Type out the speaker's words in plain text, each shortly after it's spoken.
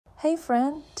Hey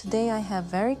friend, today I have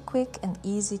very quick and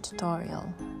easy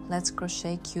tutorial. Let's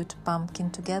crochet cute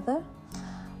pumpkin together.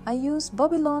 I use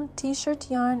Bobilon t-shirt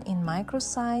yarn in micro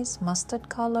size, mustard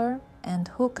color and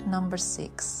hook number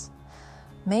 6.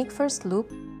 Make first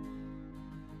loop,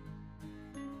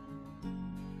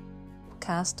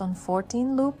 cast on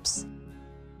 14 loops,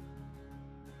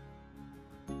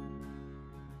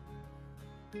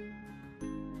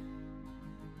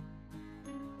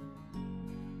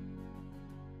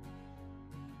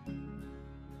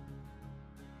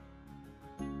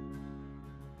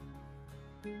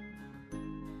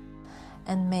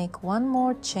 and make one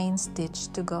more chain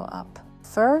stitch to go up.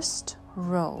 First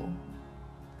row,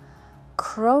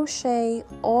 crochet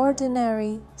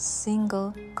ordinary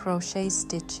single crochet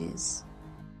stitches.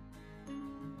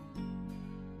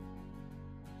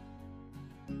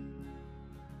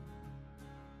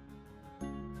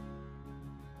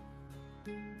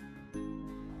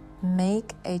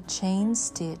 Make a chain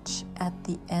stitch at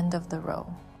the end of the row.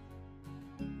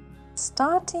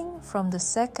 Starting from the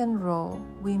second row,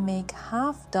 we make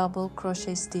half double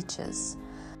crochet stitches.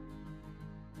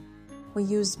 We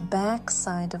use back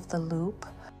side of the loop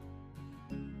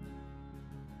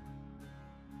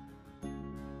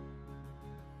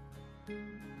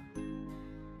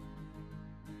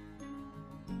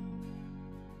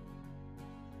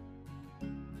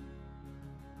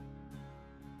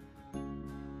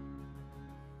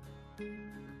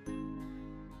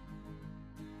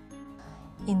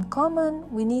In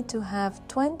common, we need to have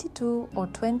 22 or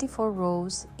 24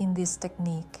 rows in this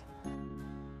technique.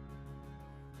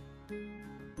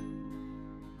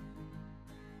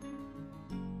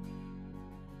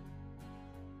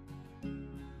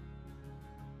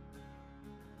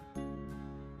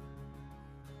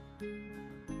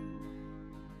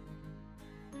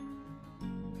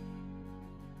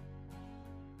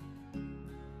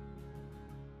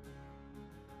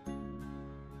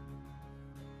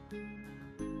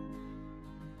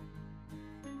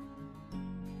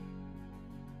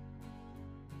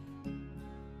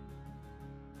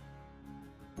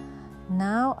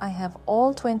 Now I have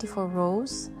all 24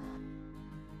 rows.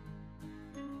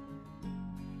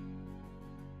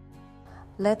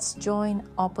 Let's join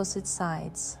opposite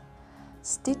sides.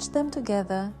 Stitch them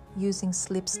together using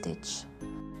slip stitch.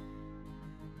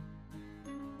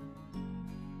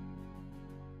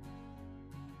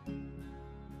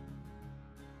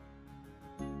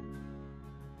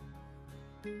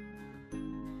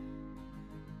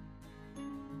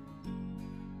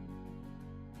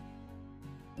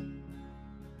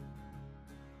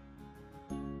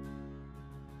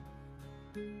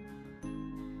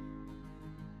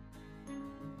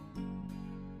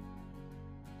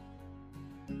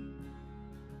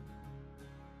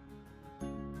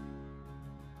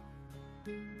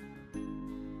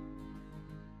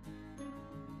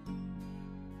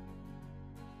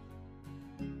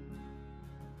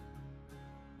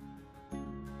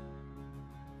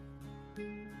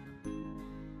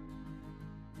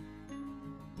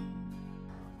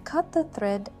 Cut the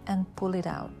thread and pull it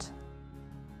out.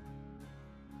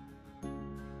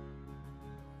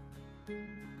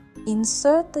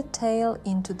 Insert the tail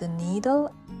into the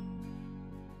needle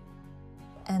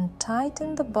and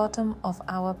tighten the bottom of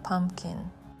our pumpkin.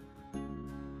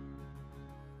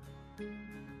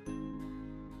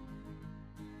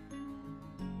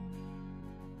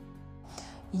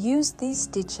 Use these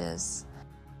stitches.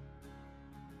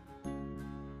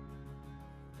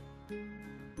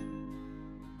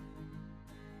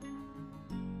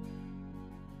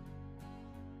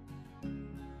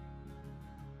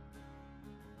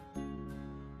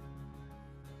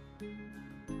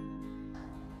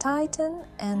 Tighten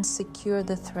and secure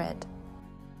the thread.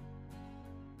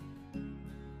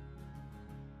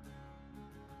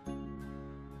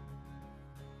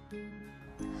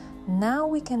 Now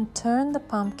we can turn the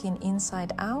pumpkin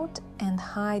inside out and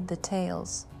hide the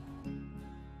tails.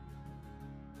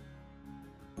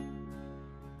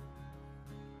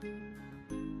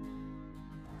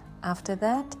 After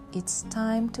that, it's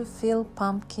time to fill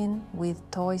pumpkin with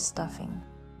toy stuffing.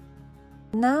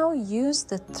 Now use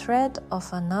the thread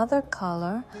of another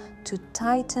color to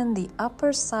tighten the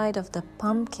upper side of the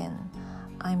pumpkin.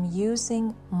 I'm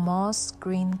using moss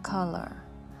green color.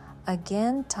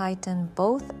 Again, tighten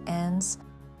both ends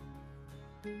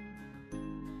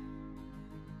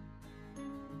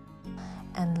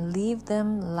and leave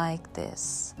them like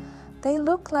this. They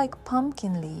look like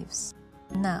pumpkin leaves.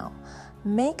 Now,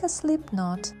 make a slip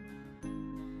knot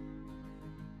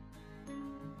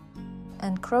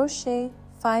and crochet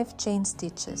 5 chain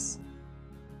stitches.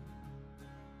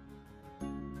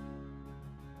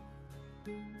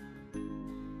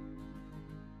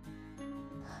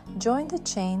 join the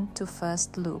chain to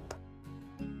first loop.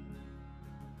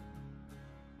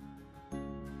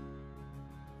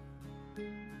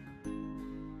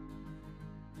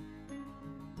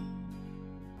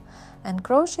 And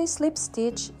crochet slip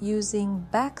stitch using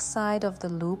back side of the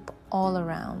loop all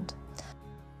around.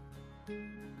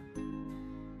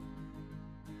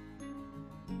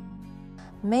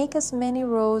 Make as many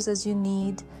rows as you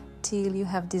need till you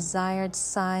have desired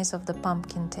size of the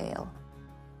pumpkin tail.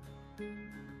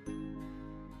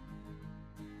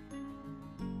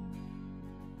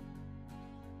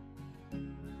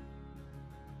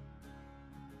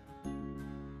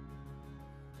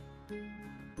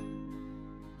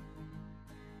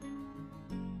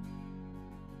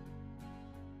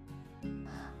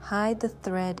 Hide the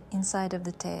thread inside of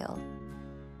the tail.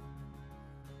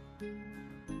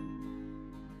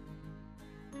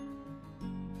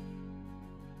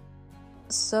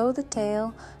 Sew the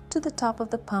tail to the top of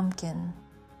the pumpkin.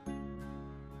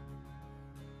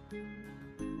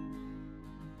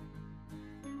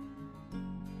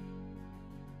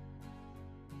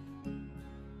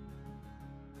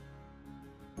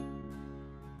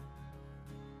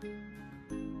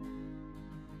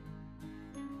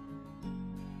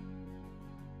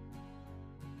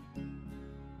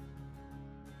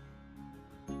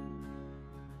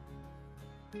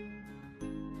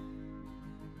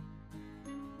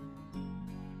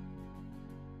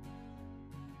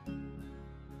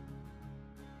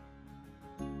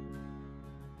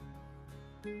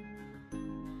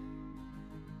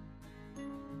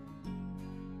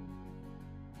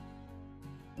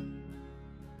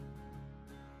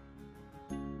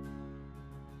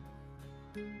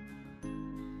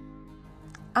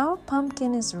 Our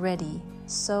pumpkin is ready,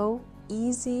 so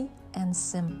easy and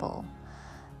simple.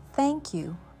 Thank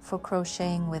you for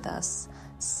crocheting with us.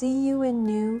 See you in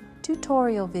new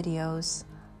tutorial videos.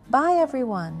 Bye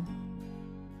everyone!